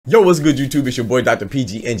Yo, what's good, YouTube? It's your boy, Dr.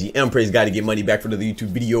 PG NGM. Praise God to get money back for another YouTube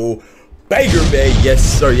video. Banger, man. Yes,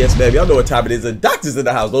 sir. Yes, ma'am. Y'all know what time it is. The doctor's in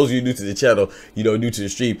the house. Those of you new to the channel, you know, new to the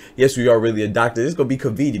stream. Yes, we are really a doctor. It's going to be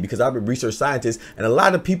convenient because I'm a research scientist, and a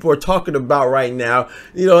lot of people are talking about right now,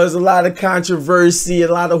 you know, there's a lot of controversy,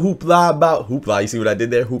 a lot of hoopla about hoopla. You see what I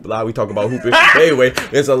did there? Hoopla. We talk about hooping. Anyway,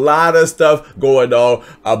 there's a lot of stuff going on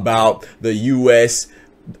about the U.S.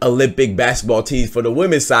 Olympic basketball teams for the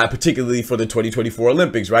women's side, particularly for the 2024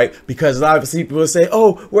 Olympics, right? Because a lot of people will say,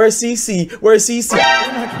 oh, where's CC? Where's CC?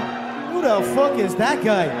 Who the fuck is that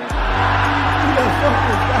guy? Who the fuck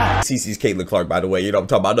is that? CC's Caitlin Clark, by the way. You know what I'm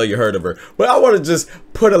talking about. I know you heard of her. But I want to just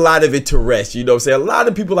put a lot of it to rest. You know what I'm saying? A lot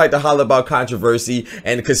of people like to holler about controversy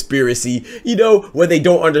and conspiracy, you know, when they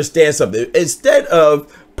don't understand something. Instead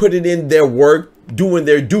of putting in their work, doing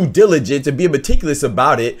their due diligence and being meticulous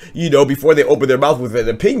about it, you know, before they open their mouth with an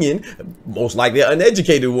opinion, most likely an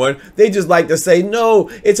uneducated one, they just like to say, no,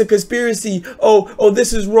 it's a conspiracy. Oh,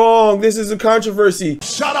 this is wrong. This is a controversy.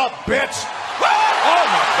 Shut up, bitch. Oh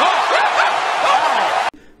my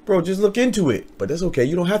God. Bro, just look into it. But that's okay.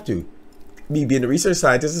 You don't have to. Me being a research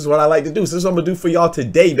scientist, this is what I like to do. So this is what I'm gonna do for y'all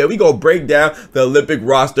today, man. We gonna break down the Olympic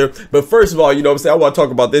roster. But first of all, you know what I'm saying, I want to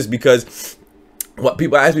talk about this because what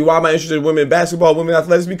people ask me, why am I interested in women basketball, women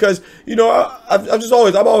athletics? Because, you know, I've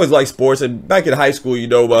always liked sports. And back in high school, you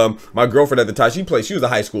know, my girlfriend at the time, she was a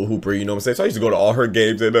high school hooper, you know what I'm saying? So I used to go to all her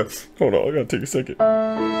games. And hold on, I gotta take a second.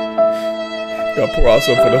 Gotta pour out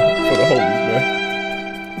some for the homies, man.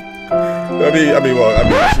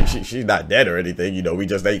 She's not dead or anything, you know, we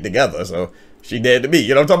just ate together, so she dead to me,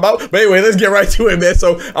 you know what I'm talking about? But anyway, let's get right to it, man.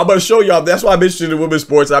 So I'm gonna show y'all, that's why I'm interested in women's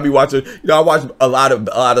sports. I'll be watching, you know, I watch a lot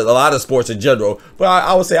of sports in general, but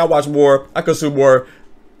I would say I consume more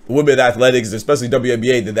women athletics, especially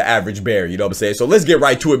WNBA, than the average bear, you know what I'm saying? So let's get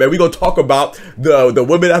right to it, man. We're gonna talk about the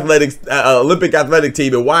women athletics, Olympic athletic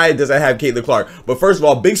team, and why does it have Caitlin Clark. But first of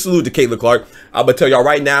all, big salute to Caitlin Clark. I'm gonna tell y'all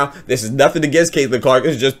right now, this is nothing against Caitlin Clark,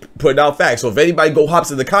 it's just putting out facts. So if anybody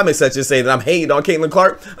hops in the comment section saying that I'm hating on Caitlin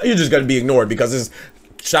Clark, you're just gonna be ignored, because this is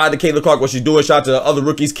shout out to Caitlin Clark, what she's doing. Shout out to the other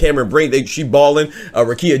rookies, Cameron Brink, she balling.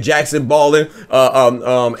 Rakia Jackson balling.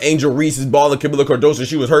 Angel Reese is balling. Kimberly Cardoso,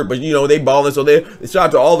 she was hurt, but you know they balling. So shout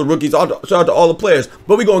out to all the rookies. Shout out to all the players.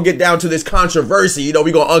 But we're gonna get down to this controversy. You know,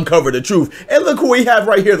 we're gonna uncover the truth. And look who we have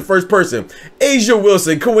right here, the first person, Asia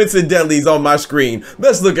Wilson. Coincidentally, is on my screen.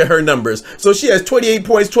 Let's look at her numbers. So she has 28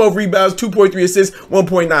 points, 12 rebounds, 2.3 assists,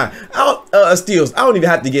 1.9 steals. I don't even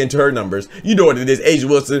have to get into her numbers. You know what it is. Asia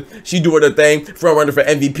Wilson, she doing her thing. Front runner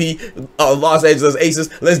for MVP, Los Angeles Aces.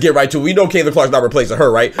 Let's get right to it. We know Caitlin Clark's not replacing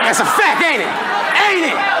her, right? That's a fact, ain't it? Ain't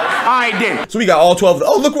it? All right, then. So we got all 12.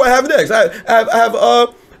 Oh, look what I have next. I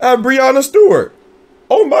have Breanna Stewart.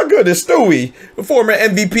 Oh my goodness, Stewie, former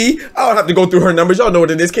MVP. I don't have to go through her numbers. Y'all know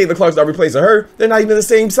what it is. Caitlin Clark's not replacing her. They're not even the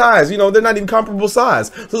same size. You know, they're not even comparable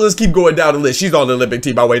size. So let's keep going down the list. She's on the Olympic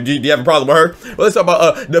team, by the way. Do you have a problem with her? Well, let's talk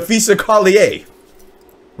about Nafisa Collier.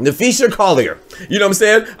 Nafisa Collier, you know what I'm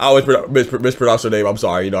saying? I always mispronounce her name. I'm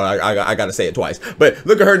sorry, you know, I gotta say it twice. But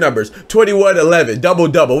look at her numbers: 21-11, double.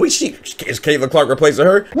 Is Caitlin Clark replacing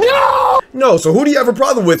her? No. So who do you have a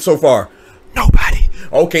problem with so far? Nobody.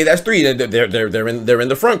 Okay, that's three. They're in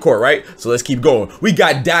the front court, right? So let's keep going. We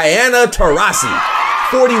got Diana Taurasi,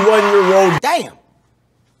 41-year-old. Damn.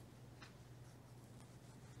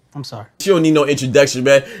 I'm sorry. She don't need no introduction,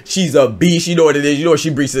 man. She's a beast. You know what it is. You know what she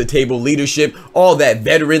brings to the table. Leadership, all that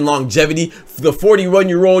veteran longevity. The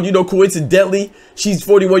 41-year-old, you know, coincidentally, she's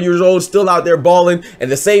 41 years old, still out there balling.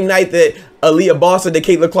 And the same night that Aaliyah Boston and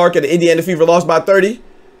Caitlin Clark and the Indiana Fever lost by 30,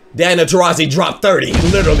 Diana Taurasi dropped 30,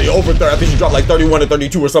 literally over 30. I think she dropped like 31 or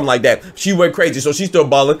 32 or something like that. She went crazy, so she's still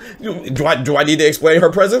balling. Do I need to explain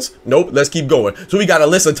her presence? Nope, let's keep going. So we got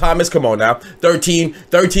Alyssa Thomas, come on now, 13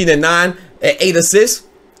 and 9 and 8 assists.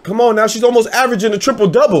 Come on now, she's almost averaging a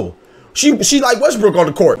triple-double. She like Westbrook on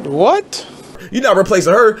the court. What? You're not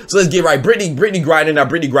replacing her, so let's get right. Brittany Griner. Now,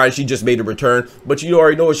 Brittany Griner, she just made a return, but you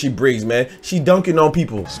already know what she brings, man. She's dunking on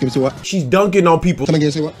people. Excuse me, what? She's dunking on people. Come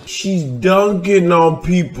again, say what? She's dunking on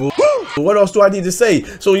people. What else do I need to say?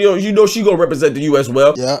 So, you know she gonna represent the U.S.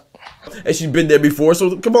 well. Yeah. And she's been there before,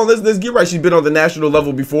 so come on, let's get right. She's been on the national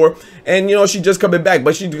level before, and you know she's just coming back,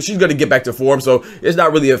 but she's gonna get back to form. So it's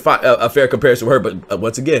not really a fair comparison with her. But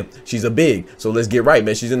once again, she's a big. So let's get right,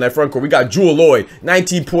 man. She's in that front court. We got Jewel Lloyd,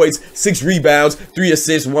 19 points, 6 rebounds, 3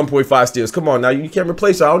 assists, 1.5 steals. Come on now, you can't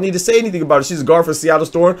replace her. I don't need to say anything about it. She's a guard for Seattle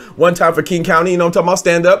Storm, one time for King County. You know what I'm talking about?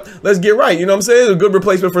 Stand up. Let's get right. You know what I'm saying? A good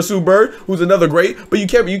replacement for Sue Bird, who's another great. But you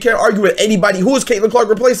can't argue with anybody. Who is Caitlin Clark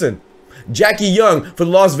replacing? Jackie Young for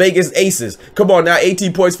the Las Vegas Aces. Come on now,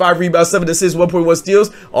 18 points, 5 rebounds, 7 assists, 1.1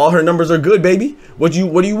 steals. All her numbers are good, baby. What do you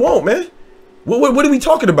want, man? What are we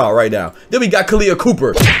talking about right now? Then we got Kalia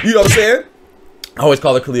Cooper. You know what I'm saying? I always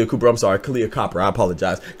call her Kalia Cooper. I'm sorry, Kalia Copper. I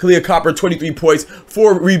apologize. Kalia Copper, 23 points,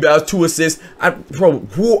 4 rebounds, 2 assists.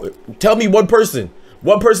 Tell me one person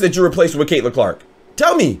that you replaced with Caitlin Clark.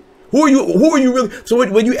 Tell me, who are you really? So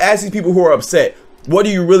when you ask these people who are upset, what are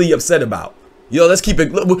you really upset about? Yo, let's keep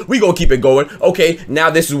it. We gonna keep it going. Okay, now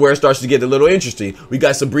this is where it starts to get a little interesting. We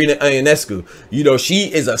got Sabrina Ionescu. You know, she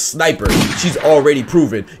is a sniper. She's already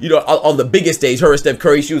proven. You know, on the biggest stage, her and Steph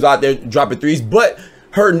Curry, she was out there dropping threes, but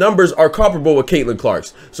her numbers are comparable with Caitlin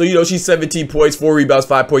Clark's. So, you know, she's 17 points, 4 rebounds,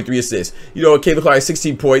 5.3 assists. You know, Caitlin Clark has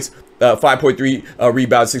 16 points, 5.3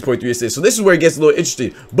 rebounds, 6.3 assists. So this is where it gets a little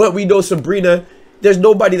interesting. But we know Sabrina, there's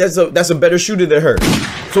nobody that's a better shooter than her.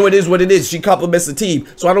 So it is what it is. She complements the team.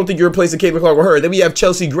 So I don't think you're replacing Caitlin Clark with her. Then we have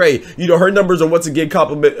Chelsea Gray. You know, her numbers are once again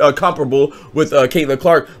comparable with Caitlin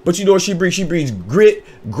Clark. But you know what she brings? She brings grit,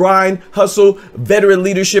 grind, hustle, veteran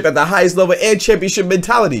leadership at the highest level, and championship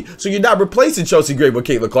mentality. So you're not replacing Chelsea Gray with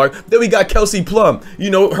Caitlin Clark. Then we got Kelsey Plum.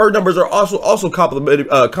 You know, her numbers are also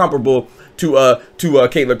comparable to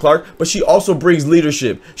Caitlin Clark, but she also brings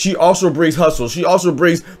leadership. She also brings hustle. She also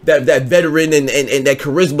brings that veteran and that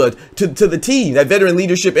charisma to the team, that veteran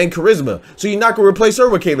leadership and charisma. So you're not gonna replace her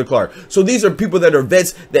with Caitlin Clark. So these are people that are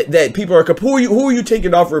vets that people are. Who are you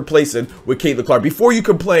taking off replacing with Caitlin Clark? Before you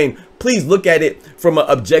complain, please look at it from an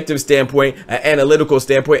objective standpoint, an analytical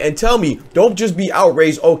standpoint, and tell me. Don't just be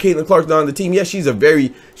outraged. Oh, Caitlin Clark's not on the team. Yes, she's a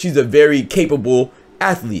very capable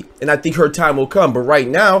athlete, and I think her time will come. But right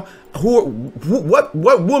now, what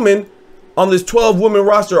woman on this 12-woman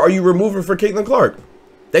roster are you removing for Caitlin Clark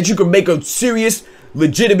that you can make a serious,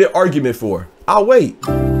 legitimate argument for? I'll wait.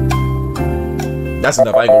 That's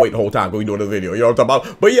enough. I ain't gonna wait the whole time. Go do another video. You know what I'm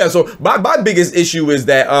talking about? But yeah, so my biggest issue is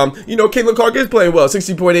that you know, Caitlin Clark is playing well.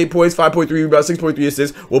 16.8 points, 5.3 rebounds, 6.3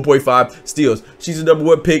 assists, 1.5 steals. She's a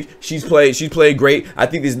 #1 pick. She's playing great. I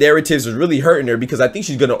think these narratives is really hurting her because I think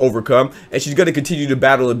she's gonna overcome and she's gonna continue to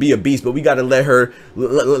battle and be a beast. But we gotta let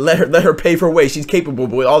her pave her way. She's capable,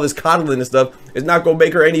 but with all this coddling and stuff, it's not gonna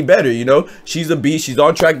make her any better. You know, she's a beast. She's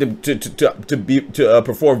on track to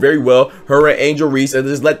perform very well. Her and Angel Reese, and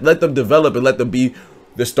just let them develop and let them be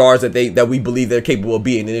the stars that we believe they're capable of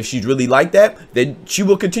being. And if she's really like that, then she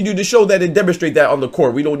will continue to show that and demonstrate that on the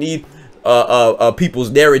court. We don't need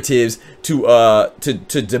people's narratives to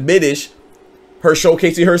diminish her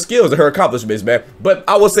showcasing her skills and her accomplishments, man. But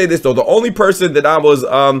I will say this though, the only person that I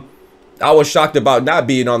was shocked about not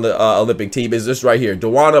being on the Olympic team is this right here,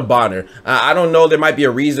 DeWanna Bonner. I don't know, there might be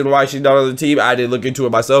a reason why she's not on the team. I didn't look into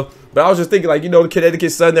it myself, but I was just thinking, like, you know, the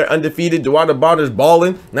Connecticut Sun, they're undefeated. DeWanna Bonner's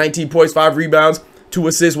balling, 19 points, 5 rebounds, 2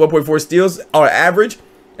 assists, 1.4 steals on average.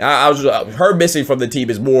 Her missing from the team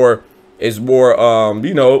is more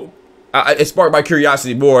you know, it sparked my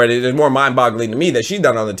curiosity more, and it's more mind-boggling to me that she's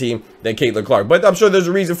not on the team than Caitlin Clark. But I'm sure there's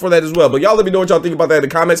a reason for that as well. But y'all let me know what y'all think about that in the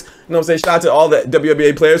comments. You know what I'm saying? Shout out to all the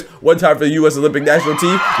WNBA players. One time for the U.S. Olympic national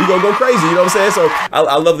team. We gonna go crazy, you know what I'm saying? So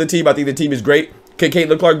I love the team. I think the team is great. Can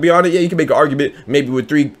Caitlin Clark be on it? Yeah, you can make an argument maybe with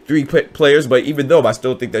three players, but even though, I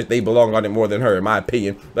still think that they belong on it more than her, in my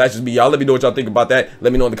opinion. But that's just me. Y'all let me know what y'all think about that.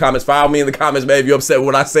 Let me know in the comments. Follow me in the comments, man. If you're upset with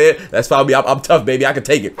what I said, that's fine. I'm tough, baby. I can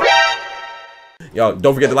take it. Y'all,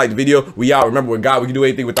 don't forget to like the video. We out. Remember, with God, we can do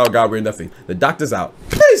anything. Without God, we're nothing. The doctor's out.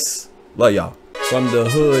 Peace. Love y'all. From the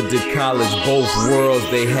hood to college, both worlds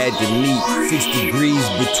they had to meet. 6 degrees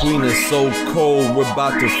between us, so cold, we're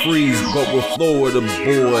about to freeze. But we're Florida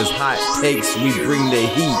boys, hot takes, we bring the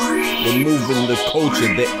heat. We're moving the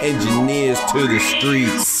culture, the engineers to the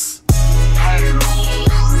streets.